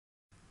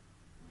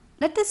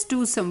Let us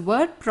do some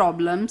word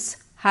problems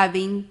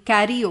having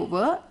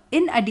carryover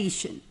in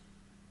addition.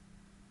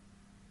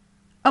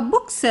 A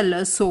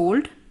bookseller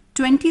sold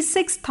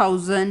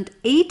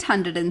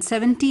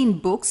 26,817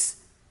 books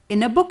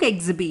in a book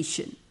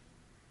exhibition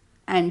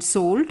and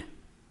sold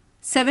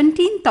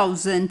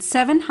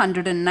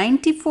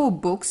 17,794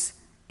 books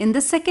in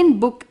the second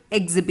book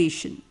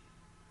exhibition.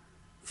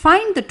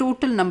 Find the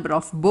total number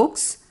of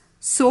books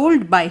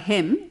sold by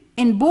him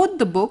in both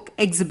the book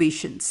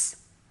exhibitions.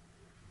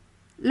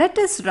 Let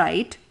us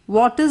write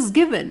what is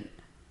given.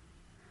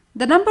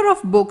 The number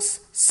of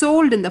books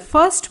sold in the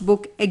first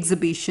book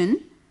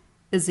exhibition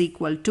is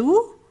equal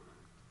to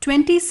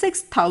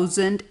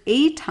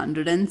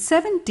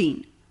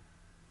 26,817.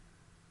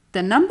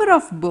 The number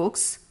of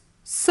books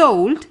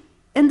sold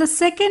in the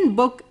second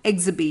book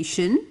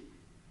exhibition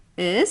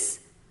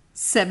is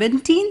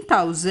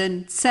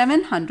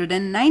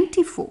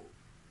 17,794.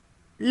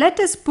 Let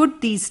us put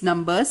these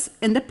numbers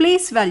in the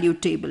place value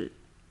table.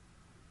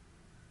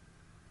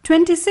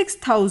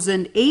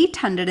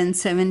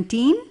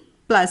 26,817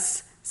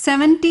 plus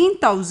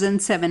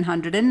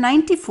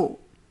 17,794.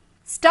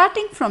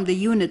 Starting from the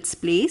units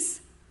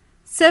place,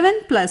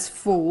 7 plus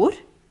 4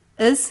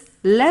 is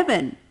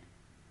 11.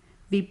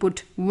 We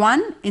put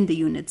 1 in the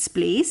units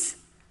place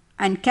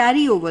and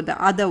carry over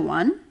the other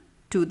one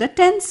to the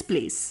tens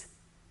place.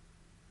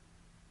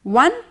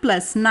 1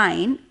 plus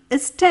 9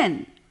 is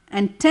 10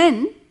 and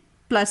 10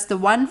 plus the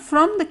 1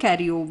 from the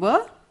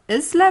carryover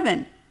is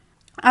 11.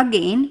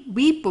 Again,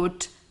 we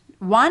put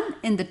 1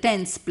 in the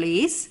tens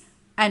place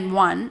and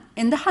 1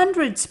 in the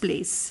hundreds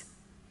place.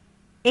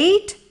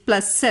 8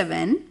 plus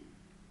 7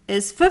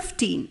 is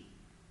 15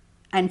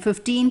 and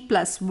 15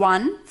 plus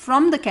 1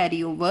 from the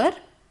carryover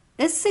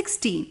is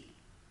 16.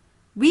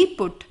 We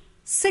put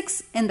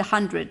 6 in the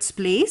hundreds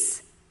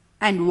place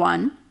and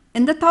 1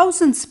 in the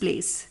thousands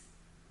place.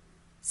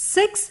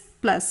 6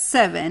 plus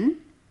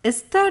 7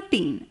 is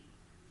 13.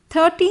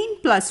 13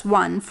 plus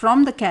 1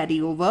 from the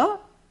carryover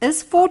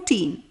is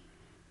 14.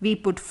 We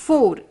put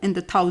 4 in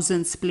the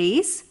thousands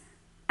place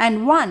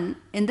and 1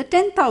 in the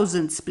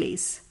 10,000s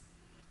place.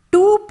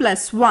 2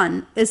 plus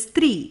 1 is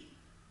 3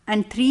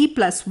 and 3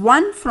 plus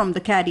 1 from the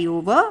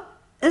carryover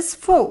is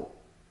 4.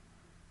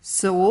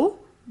 So,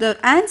 the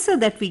answer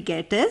that we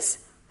get is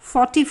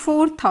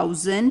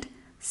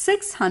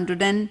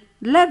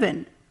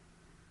 44,611.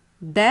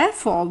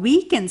 Therefore,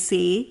 we can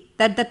say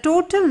that the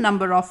total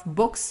number of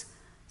books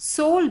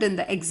sold in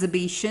the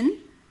exhibition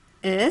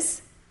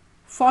is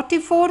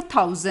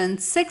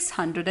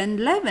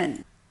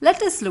 44,611.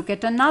 Let us look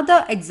at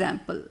another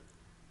example.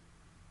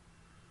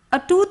 A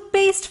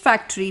toothpaste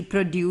factory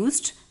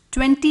produced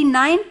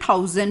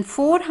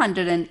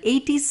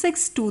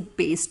 29,486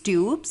 toothpaste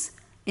tubes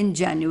in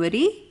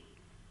January,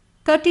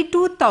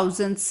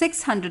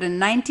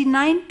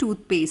 32,699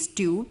 toothpaste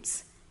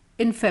tubes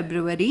in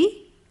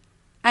February,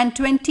 and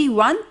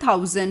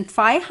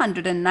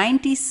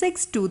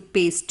 21,596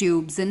 toothpaste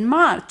tubes in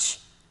March.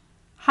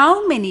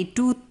 How many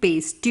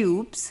toothpaste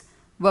tubes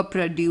were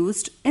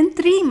produced in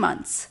 3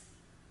 months?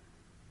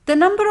 The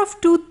number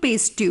of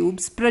toothpaste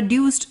tubes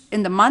produced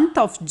in the month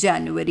of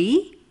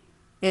January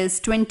is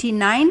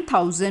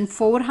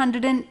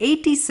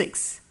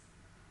 29,486.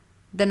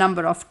 The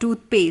number of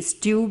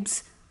toothpaste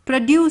tubes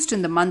produced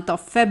in the month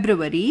of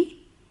February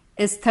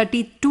is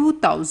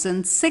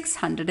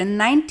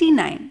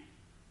 32,699.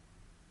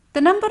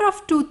 The number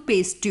of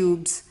toothpaste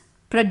tubes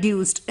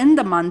produced in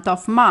the month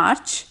of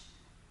March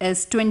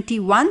is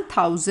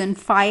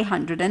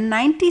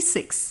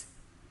 21,596.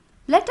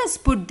 Let us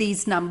put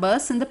these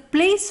numbers in the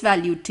place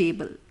value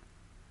table.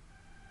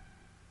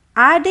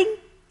 Adding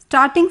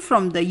starting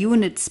from the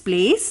units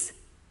place,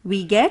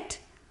 we get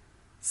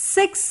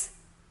 6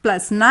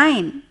 plus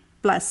 9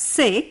 plus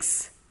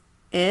 6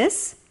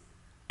 is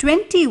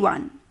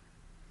 21.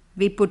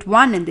 We put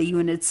 1 in the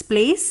units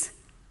place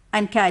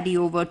and carry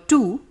over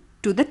 2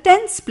 to the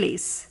tens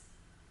place.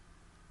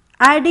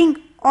 Adding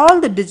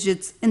all the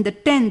digits in the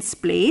tens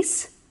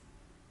place,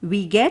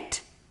 we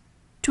get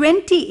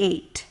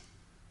 28.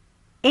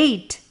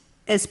 8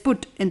 is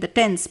put in the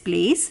tens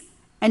place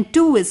and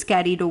 2 is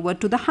carried over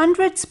to the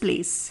hundreds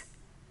place.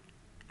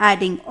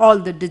 Adding all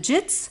the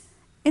digits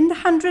in the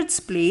hundreds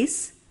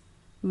place,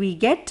 we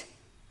get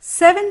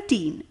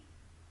 17.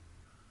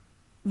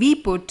 We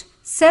put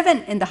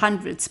 7 in the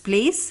hundreds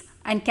place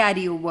and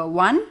carry over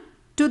 1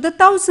 to the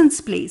thousands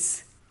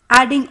place.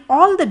 Adding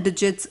all the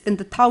digits in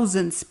the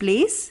thousands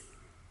place,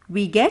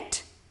 we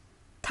get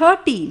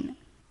 13.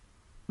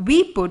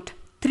 We put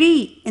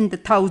 3 in the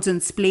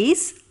thousands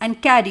place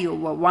and carry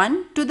over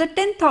 1 to the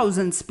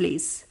 10,000s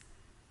place.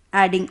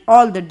 Adding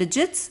all the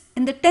digits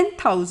in the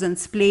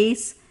 10,000s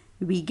place,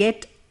 we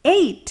get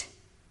 8.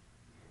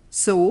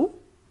 So,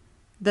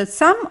 the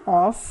sum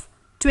of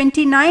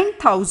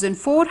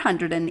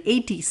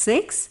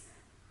 29,486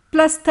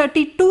 plus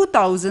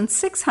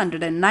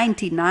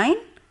 32,699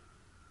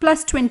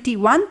 plus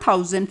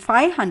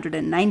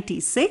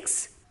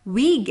 21,596,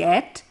 we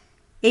get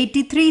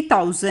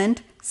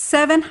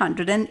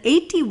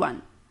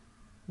 83,781.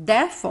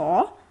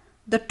 Therefore,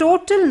 the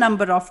total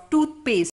number of toothpaste